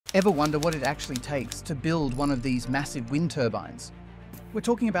Ever wonder what it actually takes to build one of these massive wind turbines? We're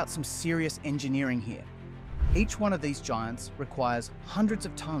talking about some serious engineering here. Each one of these giants requires hundreds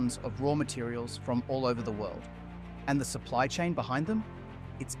of tons of raw materials from all over the world. And the supply chain behind them?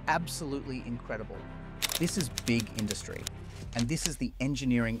 It's absolutely incredible. This is big industry, and this is the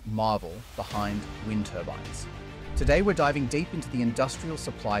engineering marvel behind wind turbines. Today we're diving deep into the industrial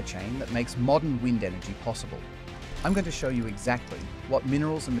supply chain that makes modern wind energy possible. I'm going to show you exactly what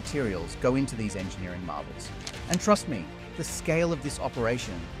minerals and materials go into these engineering marvels. And trust me, the scale of this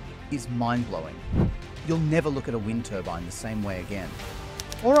operation is mind-blowing. You'll never look at a wind turbine the same way again.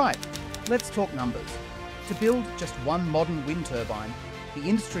 All right, let's talk numbers. To build just one modern wind turbine, the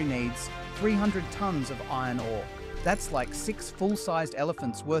industry needs 300 tons of iron ore. That's like 6 full-sized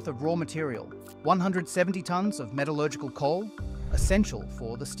elephants worth of raw material, 170 tons of metallurgical coal, essential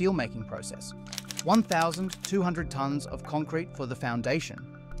for the steelmaking process, 1,200 tons of concrete for the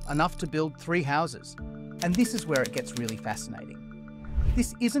foundation, enough to build 3 houses. And this is where it gets really fascinating.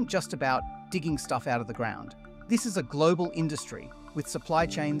 This isn't just about digging stuff out of the ground. This is a global industry with supply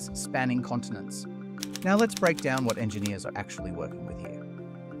chains spanning continents. Now let's break down what engineers are actually working with here.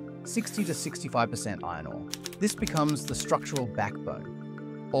 60 to 65% iron ore. This becomes the structural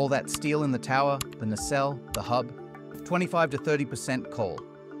backbone. All that steel in the tower, the nacelle, the hub. 25 to 30% coal.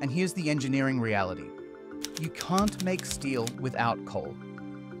 And here's the engineering reality. You can't make steel without coal.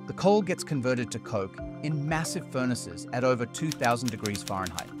 The coal gets converted to coke in massive furnaces at over 2,000 degrees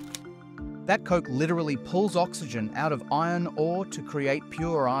Fahrenheit. That coke literally pulls oxygen out of iron ore to create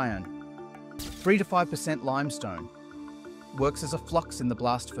pure iron. 3 to 5% limestone works as a flux in the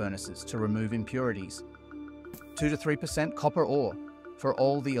blast furnaces to remove impurities. 2 to 3% copper ore for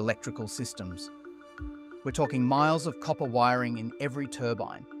all the electrical systems. We're talking miles of copper wiring in every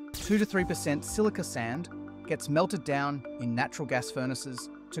turbine. 2 to 3% silica sand gets melted down in natural gas furnaces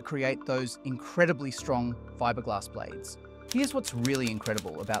to create those incredibly strong fiberglass blades. Here's what's really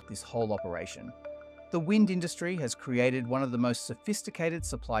incredible about this whole operation. The wind industry has created one of the most sophisticated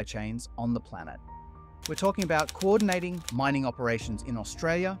supply chains on the planet. We're talking about coordinating mining operations in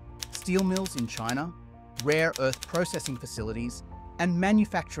Australia, steel mills in China, rare earth processing facilities, and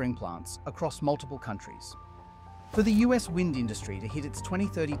manufacturing plants across multiple countries. For the US wind industry to hit its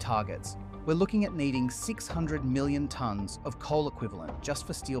 2030 targets, we're looking at needing 600 million tons of coal equivalent just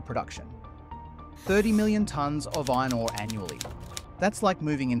for steel production. 30 million tons of iron ore annually. That's like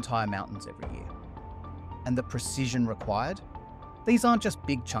moving entire mountains every year. And the precision required? These aren't just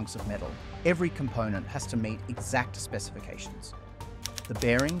big chunks of metal. Every component has to meet exact specifications. The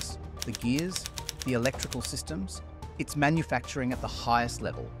bearings, the gears, the electrical systems, it's manufacturing at the highest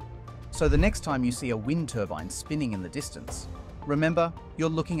level. So the next time you see a wind turbine spinning in the distance, remember you're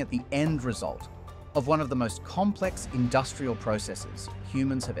looking at the end result of one of the most complex industrial processes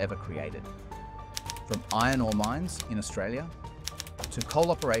humans have ever created. From iron ore mines in Australia to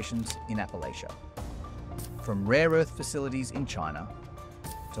coal operations in Appalachia. From rare earth facilities in China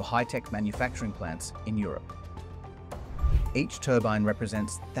to high-tech manufacturing plants in Europe. Each turbine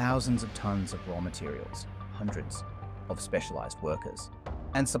represents thousands of tons of raw materials, hundreds of specialized workers,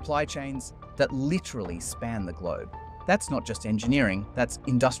 and supply chains that literally span the globe. That's not just engineering, that's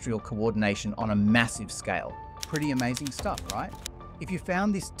industrial coordination on a massive scale. Pretty amazing stuff, right? If you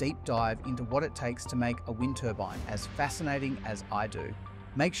found this deep dive into what it takes to make a wind turbine as fascinating as I do,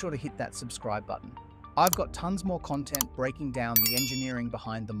 make sure to hit that subscribe button. I've got tons more content breaking down the engineering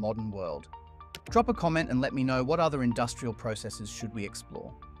behind the modern world. Drop a comment and let me know what other industrial processes should we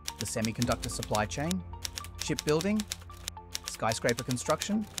explore. The semiconductor supply chain, shipbuilding, skyscraper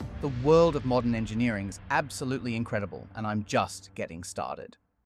construction. The world of modern engineering is absolutely incredible, and I'm just getting started.